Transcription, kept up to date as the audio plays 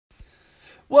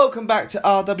Welcome back to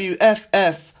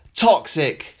RWFF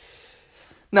Toxic.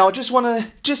 Now, I just want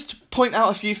to point out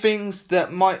a few things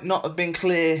that might not have been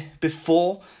clear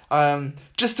before.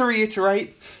 Just to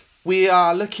reiterate, we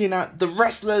are looking at the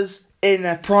wrestlers in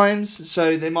their primes.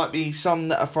 So there might be some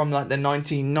that are from like the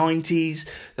 1990s.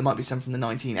 There might be some from the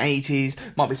 1980s.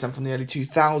 Might be some from the early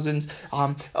 2000s.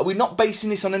 We're not basing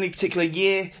this on any particular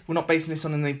year. We're not basing this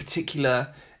on any particular...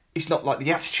 It's not like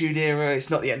the Attitude Era, it's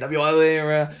not the NWO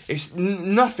era, it's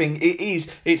nothing, it is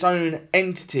its own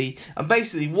entity. And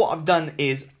basically what I've done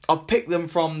is I've picked them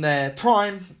from their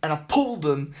prime and I've pulled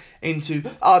them into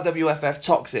RWFF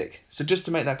Toxic. So just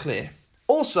to make that clear.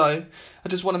 Also, I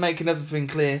just want to make another thing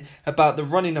clear about the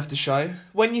running of the show.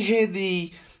 When you hear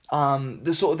the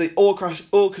sort of the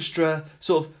orchestra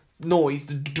sort of noise,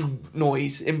 the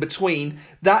noise in between,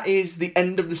 that is the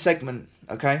end of the segment,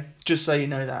 okay? Just so you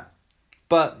know that.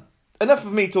 But enough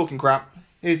of me talking crap.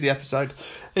 Here's the episode.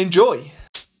 Enjoy.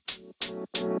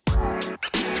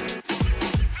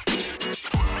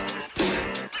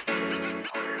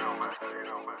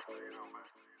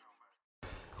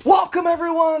 Welcome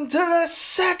everyone to the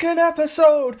second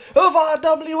episode of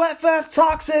RWFF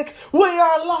Toxic. We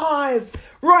are live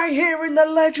right here in the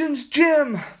Legends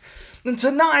Gym. And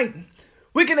tonight,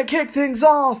 we're going to kick things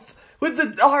off with the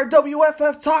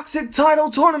RWFF Toxic title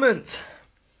tournament.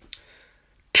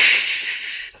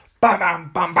 Bam bam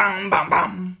bam bam bam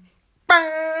bam.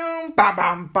 Bam bam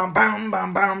bam bam bam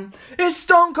bam bam. It's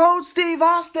Stone Cold Steve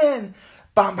Austin.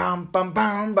 Bam bam bam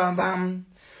bam bam bam.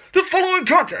 The following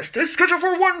contest is scheduled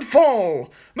for one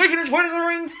fall. Making his way to the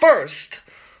ring first,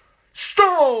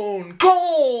 Stone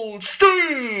Cold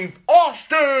Steve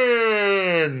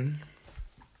Austin.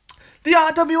 The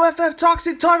RWFF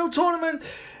Toxic title tournament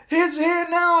is here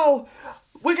now.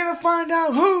 We're gonna find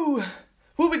out who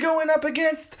will be going up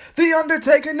against the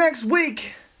Undertaker next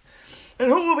week, and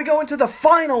who will be going to the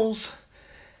finals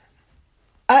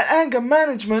at Anger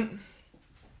Management.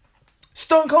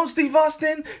 Stone Cold Steve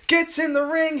Austin gets in the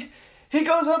ring. He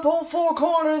goes up all four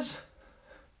corners,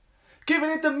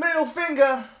 giving it the middle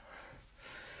finger.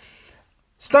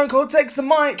 Stone Cold takes the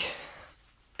mic.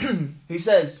 He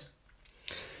says,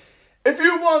 "If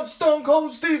you want Stone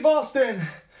Cold Steve Austin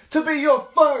to be your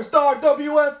first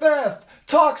RWFF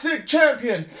Toxic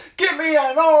champion, give me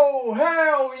an oh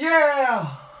hell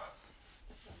yeah!"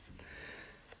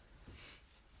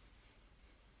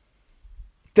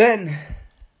 Then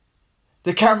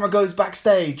the camera goes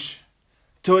backstage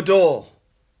to a door.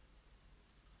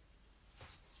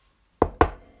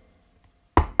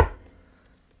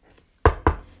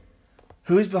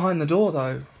 Who is behind the door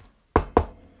though?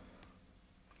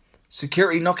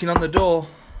 Security knocking on the door.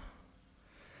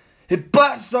 It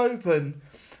bursts open.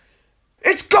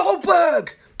 It's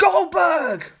Goldberg!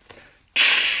 Goldberg!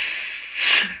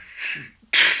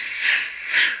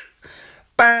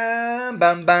 Bam,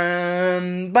 bam,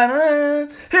 bam, bam.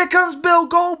 Here comes Bill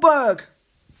Goldberg.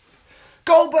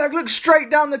 Goldberg looks straight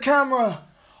down the camera.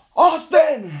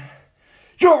 "Austin,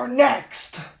 you're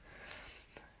next."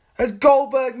 As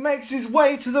Goldberg makes his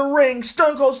way to the ring,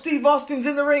 Stone Cold Steve Austin's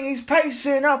in the ring. He's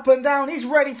pacing up and down. He's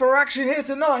ready for action here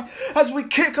tonight as we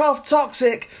kick off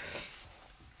Toxic.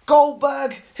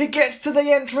 Goldberg, he gets to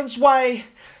the entranceway.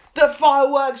 The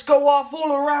fireworks go off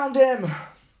all around him.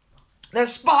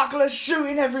 There's sparklers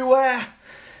shooting everywhere.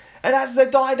 And as they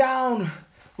die down,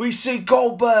 we see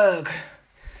Goldberg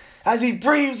as he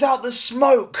breathes out the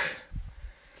smoke,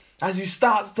 as he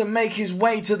starts to make his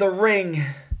way to the ring.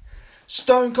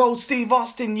 Stone Cold Steve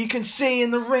Austin, you can see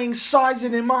in the ring,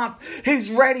 sizing him up. He's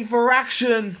ready for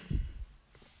action.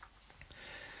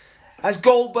 As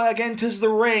Goldberg enters the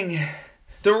ring,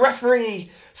 the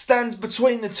referee stands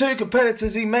between the two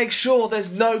competitors. He makes sure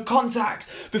there's no contact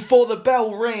before the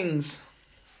bell rings.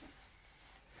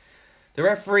 The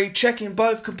referee checking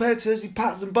both competitors. He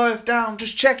pats them both down,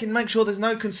 just checking, make sure there's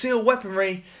no concealed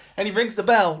weaponry. And he rings the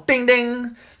bell. Ding,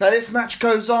 ding. Now this match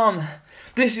goes on.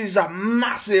 This is a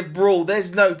massive brawl.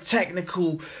 There's no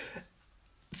technical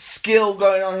skill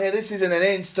going on here. This isn't an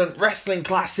instant wrestling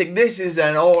classic. This is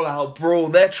an all-out brawl.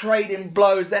 They're trading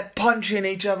blows. They're punching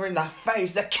each other in the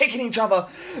face. They're kicking each other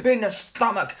in the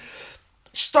stomach.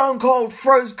 Stone Cold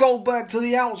throws Goldberg to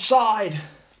the outside.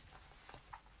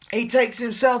 He takes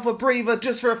himself a breather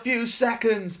just for a few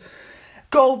seconds.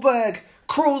 Goldberg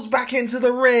crawls back into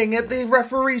the ring at the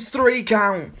referee's 3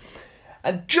 count.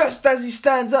 And just as he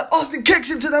stands up, Austin kicks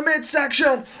him to the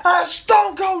midsection. And a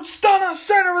Stone Cold Stunner,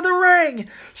 center of the ring.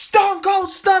 Stone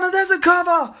Cold Stunner, there's a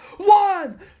cover.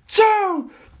 1,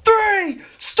 2, 3.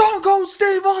 Stone Cold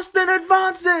Steve Austin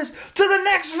advances to the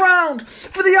next round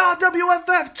for the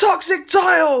RWFF Toxic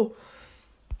title.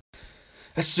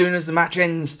 As soon as the match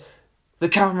ends, the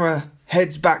camera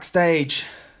heads backstage.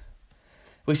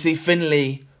 We see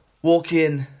Finlay walk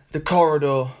in the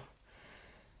corridor.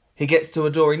 He gets to a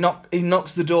door. He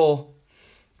knocks the door.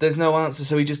 There's no answer,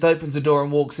 so he just opens the door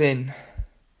and walks in.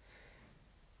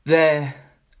 There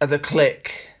are the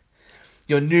Clique,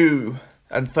 your new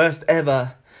and first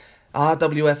ever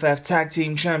RWFF Tag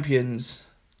Team Champions,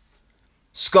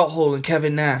 Scott Hall and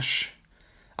Kevin Nash,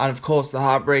 and of course the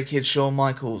Heartbreak Kid Shawn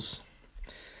Michaels.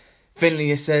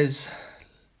 Finlay says,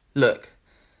 look,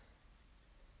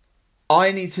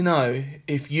 I need to know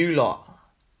if you lot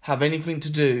have anything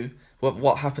to do with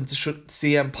what happened to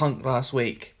CM Punk last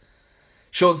week.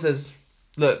 Shawn says,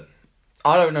 look,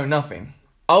 I don't know nothing.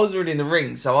 I was already in the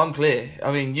ring, so I'm clear.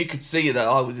 I mean, you could see that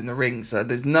I was in the ring, so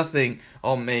there's nothing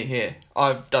on me here.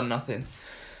 I've done nothing.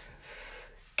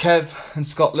 Kev and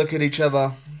Scott look at each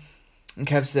other, and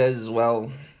Kev says,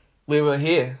 well, we were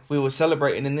here. We were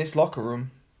celebrating in this locker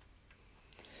room.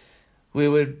 We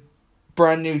were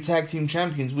brand new tag team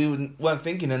champions. We weren't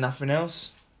thinking of nothing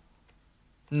else.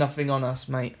 Nothing on us,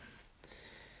 mate.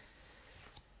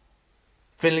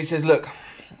 Finlay says, look,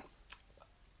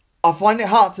 I find it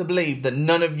hard to believe that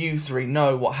none of you three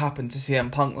know what happened to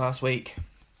CM Punk last week.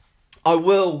 I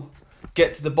will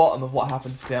get to the bottom of what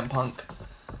happened to CM Punk.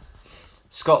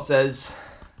 Scott says,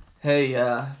 hey,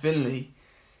 Finlay,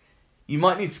 you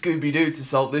might need Scooby-Doo to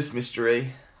solve this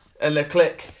mystery. And the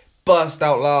Clique burst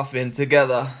out laughing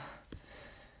together.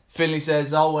 Finlay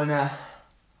says, oh, and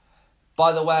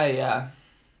by the way,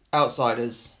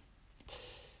 outsiders,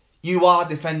 you are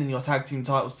defending your tag team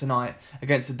titles tonight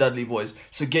against the Dudley Boys,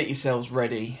 so get yourselves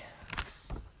ready.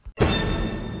 The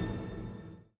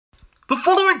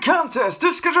following contest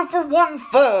is scheduled for one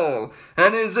fall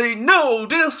and is a no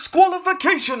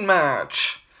disqualification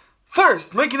match.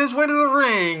 First, making his way to the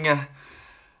ring,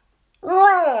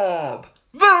 Rob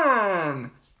Van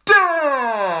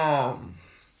Dam.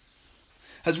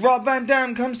 As Rob Van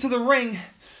Dam comes to the ring,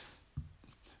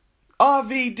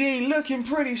 RVD looking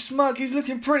pretty smug. He's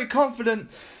looking pretty confident.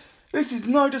 This is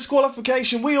no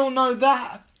disqualification. We all know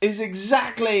that is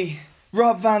exactly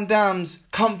Rob Van Dam's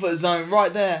comfort zone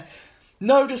right there.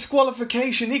 No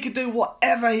disqualification. He could do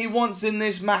whatever he wants in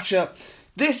this matchup.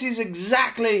 This is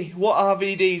exactly what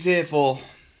RVD's here for.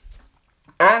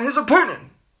 And his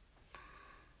opponent,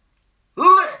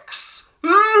 Lex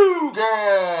Luger.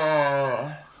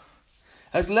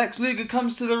 As Lex Luger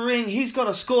comes to the ring, he's got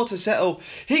a score to settle.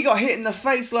 He got hit in the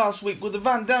face last week with the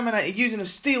Van Daminator using a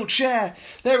steel chair.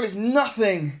 There is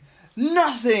nothing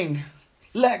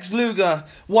Lex Luger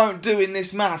won't do in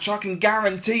this match. I can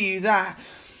guarantee you that.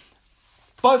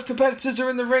 Both competitors are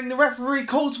in the ring. The referee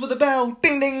calls for the bell.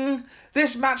 Ding ding.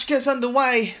 This match gets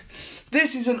underway.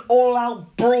 This is an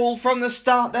all-out brawl from the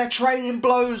start. They're trading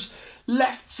blows,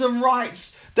 lefts and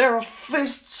rights. There are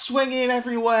fists swinging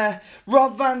everywhere.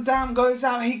 Rob Van Dam goes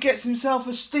out. He gets himself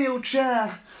a steel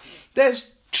chair.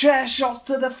 There's chair shots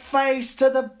to the face, to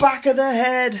the back of the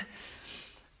head.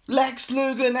 Lex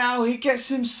Luger now, he gets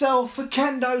himself a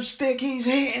kendo stick. He's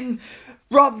hitting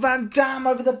Rob Van Dam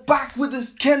over the back with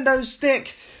his kendo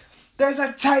stick. There's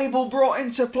a table brought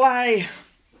into play.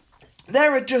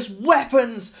 There are just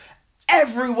weapons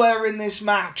everywhere in this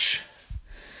match.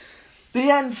 The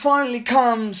end finally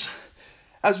comes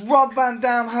as Rob Van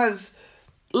Dam has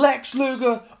Lex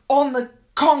Luger on the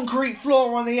concrete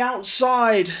floor on the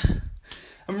outside.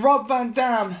 And Rob Van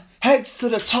Dam heads to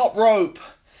the top rope.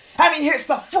 And he hits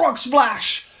the frog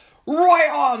splash right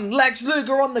on Lex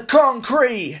Luger on the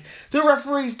concrete. The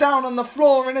referee's down on the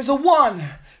floor and there's a 1,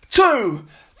 2,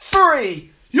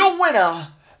 3. Your winner,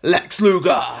 Lex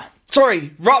Luger.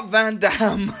 Sorry, Rob Van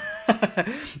Dam.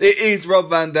 It is Rob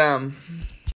Van Dam.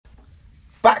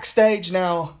 Backstage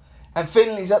now, and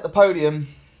Finlay's at the podium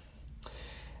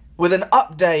with an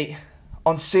update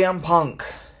on CM Punk.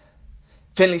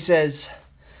 Finlay says,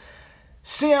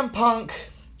 CM Punk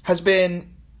has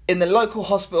been in the local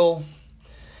hospital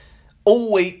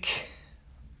all week.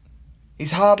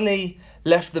 He's hardly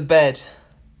left the bed.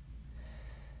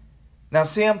 Now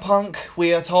CM Punk,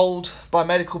 we are told by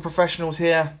medical professionals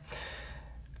here,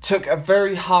 took a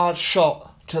very hard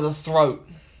shot to the throat.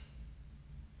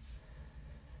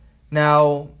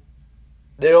 Now,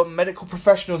 the medical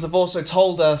professionals have also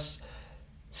told us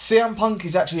CM Punk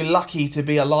is actually lucky to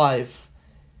be alive.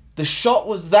 The shot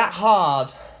was that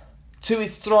hard to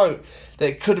his throat that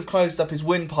it could have closed up his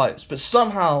windpipes. But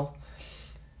somehow,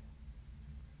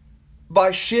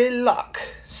 by sheer luck,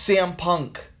 CM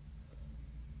Punk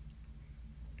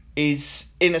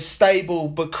is in a stable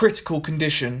but critical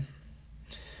condition.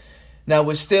 Now,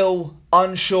 we're still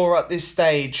unsure at this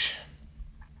stage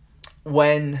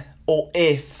when or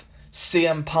if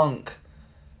CM Punk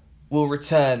will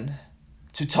return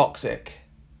to Toxic.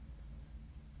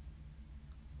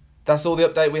 That's all the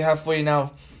update we have for you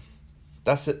now.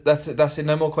 That's it.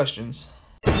 No more questions.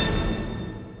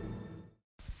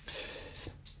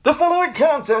 The following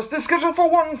contest is scheduled for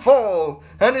one fall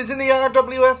and is in the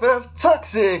RWFF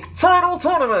Toxic Title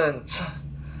Tournament.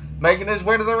 Making his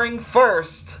way to the ring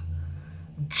first,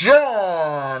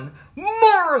 John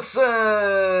Morrison.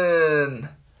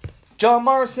 John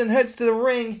Morrison heads to the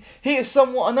ring. He is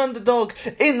somewhat an underdog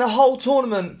in the whole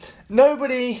tournament.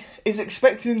 Nobody is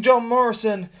expecting John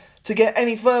Morrison to get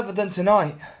any further than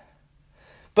tonight.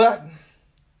 But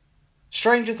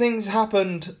stranger things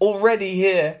happened already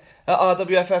here at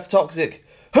RWFF Toxic.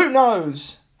 Who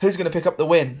knows who's going to pick up the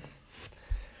win?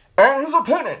 And his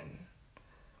opponent,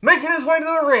 making his way to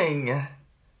the ring,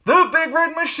 the Big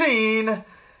Red Machine,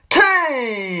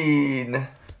 Kane.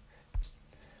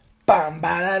 Bam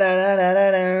ba da da da da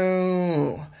da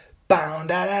da. Bam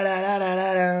da da da da da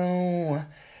da da.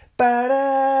 Ba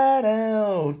da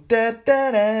da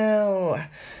da da.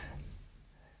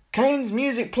 Kane's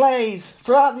music plays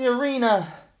throughout the arena,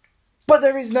 but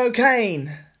there is no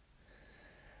Kane.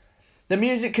 The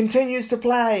music continues to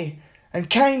play, and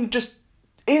Kane just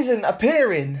isn't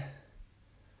appearing.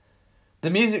 The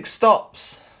music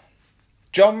stops.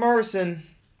 John Morrison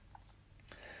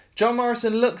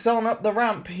looks on up the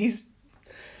ramp.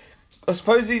 I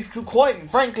suppose he's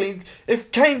quite frankly,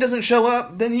 if Kane doesn't show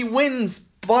up, then he wins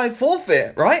by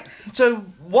forfeit, right? So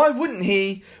why would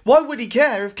he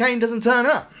care if Kane doesn't turn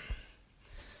up?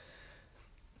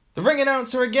 The ring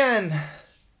announcer again.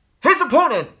 His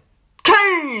opponent,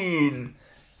 Kane.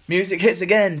 Music hits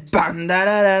again. Bam da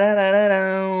da da da da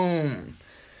da.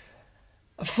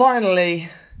 Finally,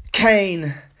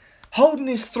 Kane, holding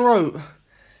his throat,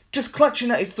 just clutching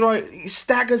at his throat, he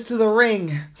staggers to the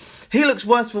ring. He looks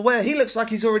worse for wear. He looks like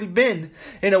he's already been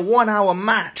in a 1 hour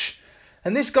match.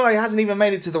 And this guy hasn't even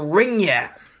made it to the ring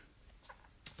yet.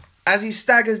 As he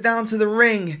staggers down to the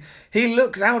ring, he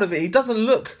looks out of it. He doesn't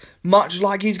look much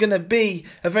like he's going to be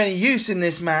of any use in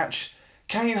this match.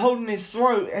 Kane holding his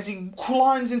throat as he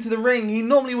climbs into the ring. He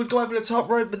normally would go over the top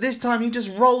rope, but this time he just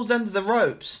rolls under the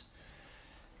ropes.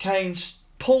 Kane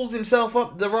pulls himself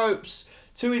up the ropes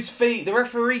to his feet. The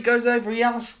referee goes over. He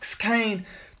asks Kane,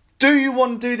 do you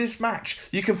want to do this match?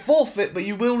 You can forfeit, but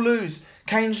you will lose.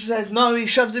 Kane says no. He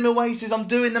shoves him away. He says, I'm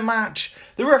doing the match.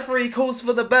 The referee calls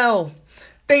for the bell.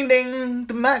 Ding ding.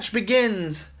 The match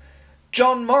begins.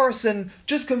 John Morrison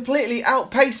just completely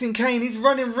outpacing Kane. He's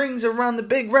running rings around the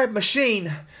Big Red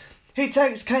Machine. He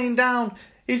takes Kane down.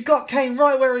 He's got Kane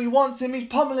right where he wants him. He's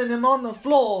pummeling him on the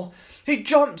floor. He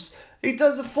jumps. He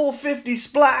does a 450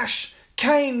 splash.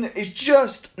 Kane is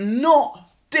just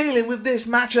not dealing with this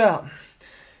matchup.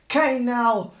 Kane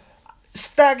now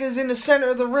staggers in the centre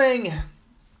of the ring.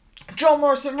 John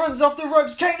Morrison runs off the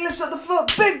ropes. Kane lifts up the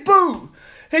foot. Big boot.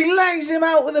 He lays him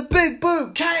out with a big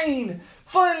boot. Kane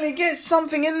finally gets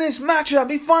something in this matchup.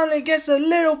 He finally gets a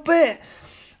little bit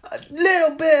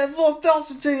of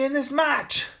audacity in this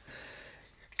match.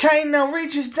 Kane now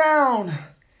reaches down.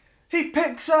 He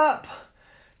picks up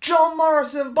John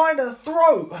Morrison by the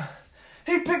throat.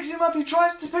 He picks him up. He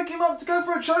tries to pick him up to go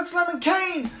for a chokeslam. And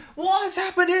Kane, what has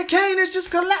happened here? Kane has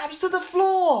just collapsed to the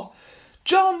floor.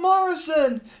 John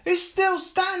Morrison is still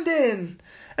standing.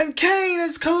 And Kane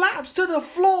has collapsed to the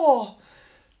floor.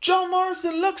 John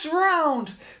Morrison looks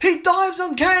around. He dives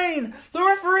on Kane. The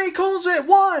referee calls it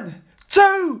 1,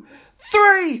 2,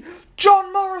 3.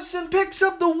 John Morrison picks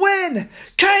up the win.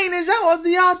 Kane is out of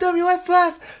the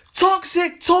RWFF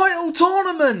Toxic Title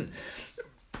Tournament.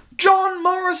 John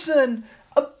Morrison,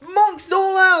 amongst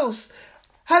all else,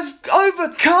 has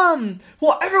overcome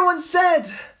what everyone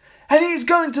said. And he's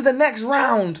going to the next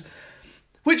round.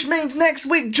 Which means next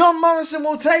week John Morrison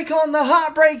will take on the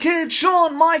Heartbreak Kid,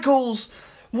 Shawn Michaels,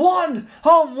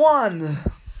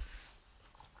 1-on-1.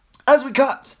 As we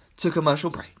cut to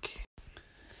commercial break.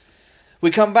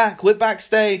 We come back, we're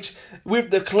backstage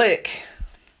with the Clique.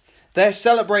 They're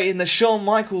celebrating that Shawn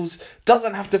Michaels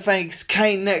doesn't have to face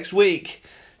Kane next week.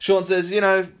 Shawn says,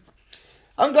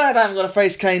 I'm glad I haven't got to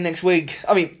face Kane next week.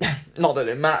 I mean, not that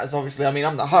it matters, obviously. I mean,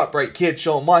 I'm the Heartbreak Kid,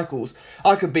 Shawn Michaels.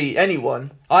 I could beat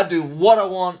anyone. I do what I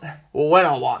want, when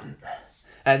I want.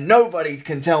 And nobody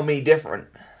can tell me different.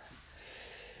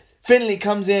 Finlay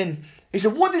comes in. He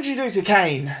said, what did you do to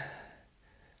Kane?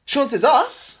 Shawn says,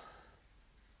 us?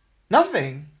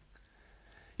 Nothing.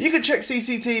 You can check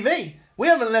CCTV. We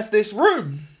haven't left this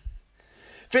room.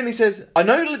 Finlay says, I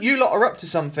know you lot are up to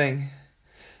something.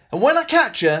 And when I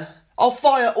catch you, I'll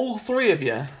fire all 3 of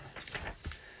you.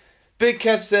 Big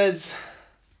Kev says,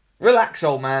 relax,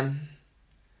 old man.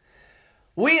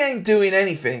 We ain't doing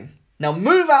anything. Now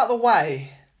move out the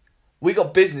way, we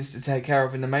got business to take care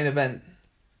of in the main event.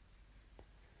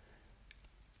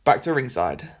 Back to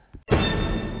ringside.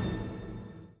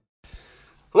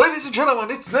 Ladies and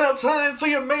gentlemen, it's now time for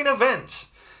your main event.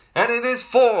 And it is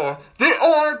for the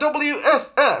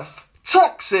RWFF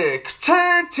Toxic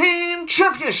Tag Team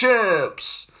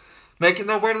Championships. Making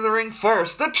their way to the ring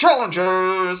first, the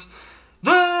challengers,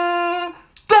 the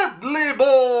Dudley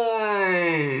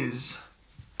Boys.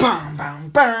 Bam bam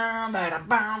bam, bada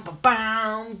bam ba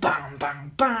bam, bam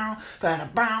bam bam,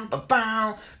 bada bam ba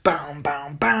bam, bam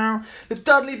bam bam. The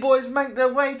Dudley Boys make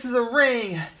their way to the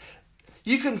ring.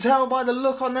 You can tell by the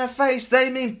look on their face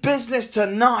they mean business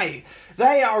tonight.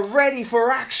 They are ready for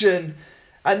action,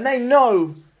 and they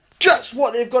know just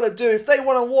what they've got to do if they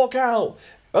want to walk out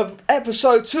of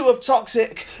episode 2 of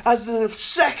Toxic as the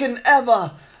second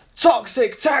ever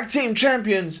Toxic Tag Team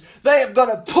Champions. They have got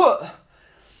to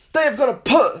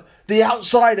put the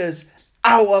outsiders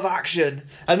out of action.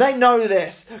 And they know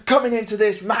this. Coming into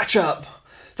this matchup,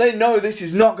 they know this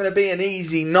is not going to be an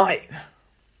easy night.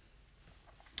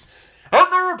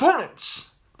 And their opponents,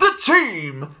 the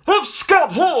team of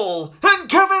Scott Hall and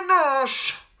Kevin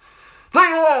Nash. They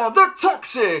are the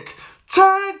Toxic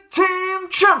Tag Team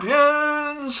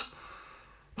Champions,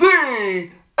 the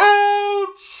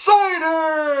Outsiders.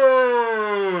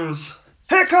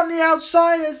 Here come the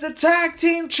Outsiders, the Tag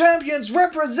Team Champions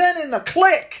representing the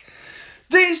Clique.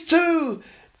 These two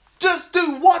just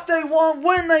do what they want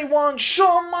when they want.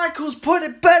 Shawn Michaels put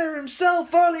it better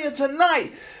himself earlier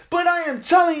tonight. But I am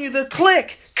telling you, the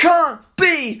Clique can't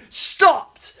be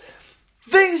stopped.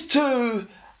 These two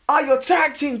are your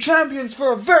tag team champions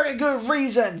for a very good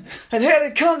reason. And here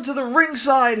they come to the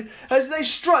ringside as they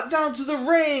strut down to the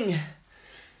ring.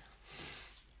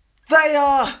 They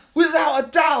are, without a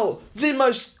doubt, the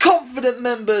most confident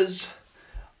members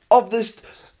of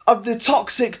the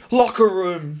Toxic locker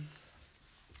room.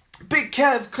 Big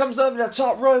Kev comes over the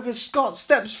top rope as Scott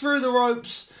steps through the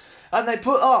ropes, and they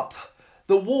put up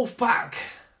the wolf pack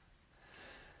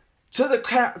to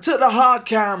the hard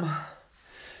cam.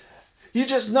 You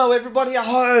just know everybody at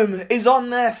home is on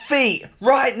their feet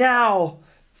right now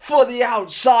for the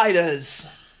Outsiders.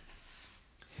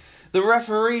 The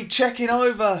referee checking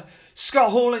over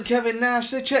Scott Hall and Kevin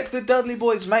Nash. They check the Dudley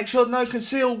Boys, make sure no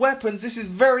concealed weapons. This is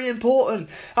very important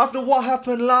after what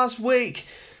happened last week,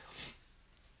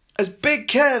 as Big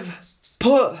Kev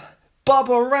put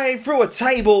Bubba Ray through a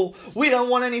table. We don't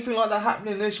want anything like that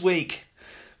happening this week.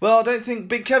 Well, I don't think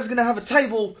Big Kev's going to have a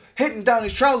table hidden down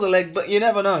his trouser leg, but you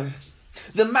never know.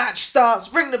 The match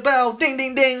starts. Ring the bell. Ding,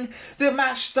 ding, ding. The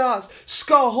match starts.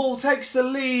 Scott Hall takes the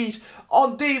lead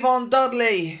on Devon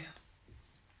Dudley.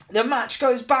 The match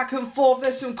goes back and forth.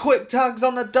 There's some quick tags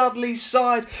on the Dudley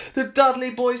side. The Dudley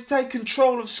Boys take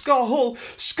control of Scott Hall.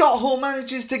 Scott Hall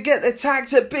manages to get the tag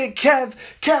to Big Kev.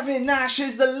 Kevin Nash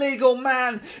is the legal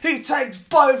man. He takes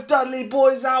both Dudley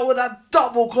Boys out with a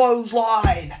double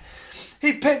clothesline.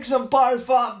 He picks them both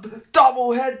up. Double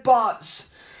headbutts.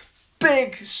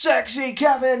 Big, sexy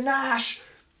Kevin Nash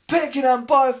picking them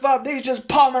both up. He's just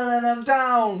pummeling them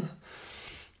down.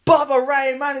 Bubba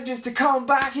Ray manages to come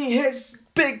back. He hits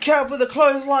Big Kev with a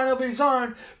clothesline of his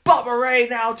own. Bubba Ray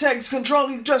now takes control.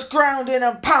 He's just grounding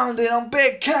and pounding on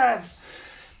Big Kev.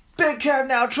 Big Kev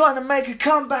now trying to make a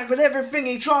comeback, but everything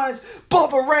he tries,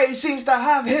 Bubba Ray seems to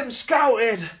have him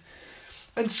scouted.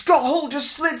 And Scott Hall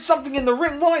just slid something in the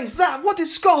ring. What is that? What did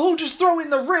Scott Hall just throw in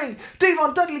the ring?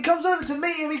 Devon Dudley comes over to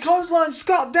meet him. He clotheslines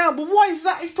Scott down. But what is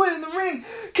that he's put in the ring?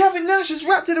 Kevin Nash has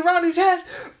wrapped it around his head.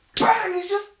 Bang! He's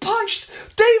just punched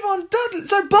Devon Dudley.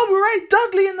 So Bubba Ray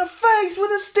Dudley in the face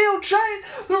with a steel chain.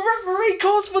 The referee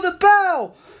calls for the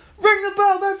bell. Ring the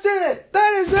bell. That's it.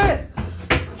 That is it.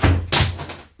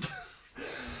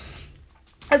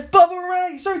 As Bubba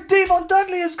Ray, Devon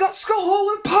Dudley has got Scott Hall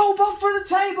with pole bomb through the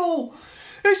table.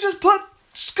 He's just put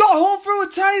Scott Hall through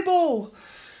a table.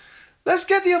 Let's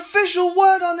get the official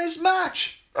word on this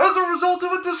match. As a result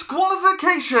of a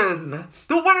disqualification,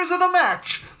 the winners of the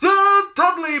match, the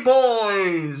Dudley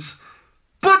Boys.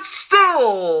 But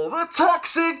still, the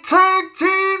Toxic Tag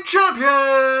Team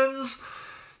Champions,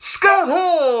 Scott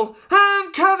Hall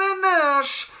and Kevin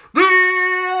Nash,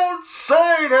 the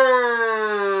Outsiders.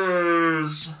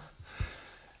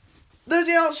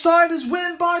 The Outsiders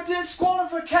win by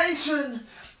disqualification.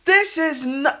 This is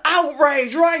an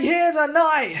outrage right here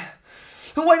tonight.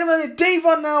 And wait a minute,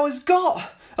 Devon now has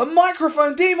got a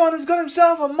microphone. Devon has got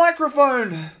himself a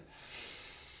microphone.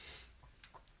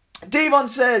 Devon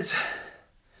says,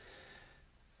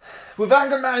 with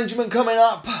anger management coming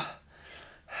up,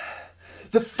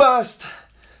 the first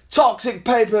Toxic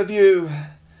pay-per-view,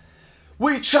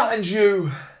 we challenge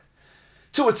you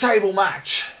to a table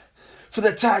match for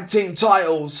the tag team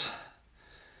titles.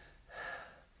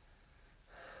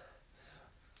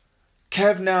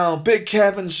 Kev now, Big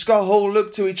Kev and Scott Hall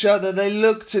look to each other. They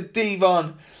look to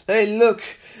Devon. They look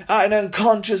at an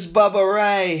unconscious Bubba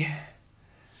Ray.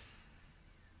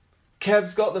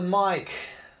 Kev's got the mic.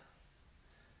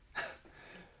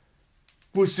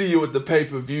 We'll see you at the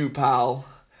pay-per-view, pal.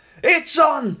 It's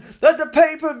on at the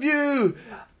pay-per-view.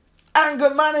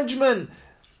 Anger management.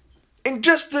 In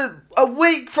just a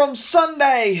week from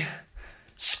Sunday,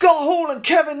 Scott Hall and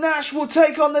Kevin Nash will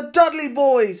take on the Dudley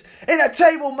Boys in a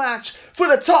table match for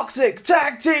the Toxic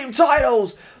Tag Team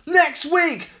titles. Next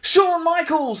week, Shawn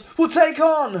Michaels will take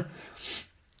on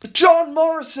John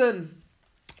Morrison.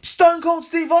 Stone Cold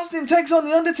Steve Austin takes on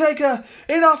the Undertaker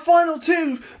in our final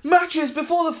 2 matches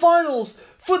before the finals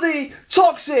for the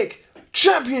Toxic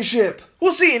Championship.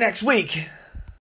 We'll see you next week.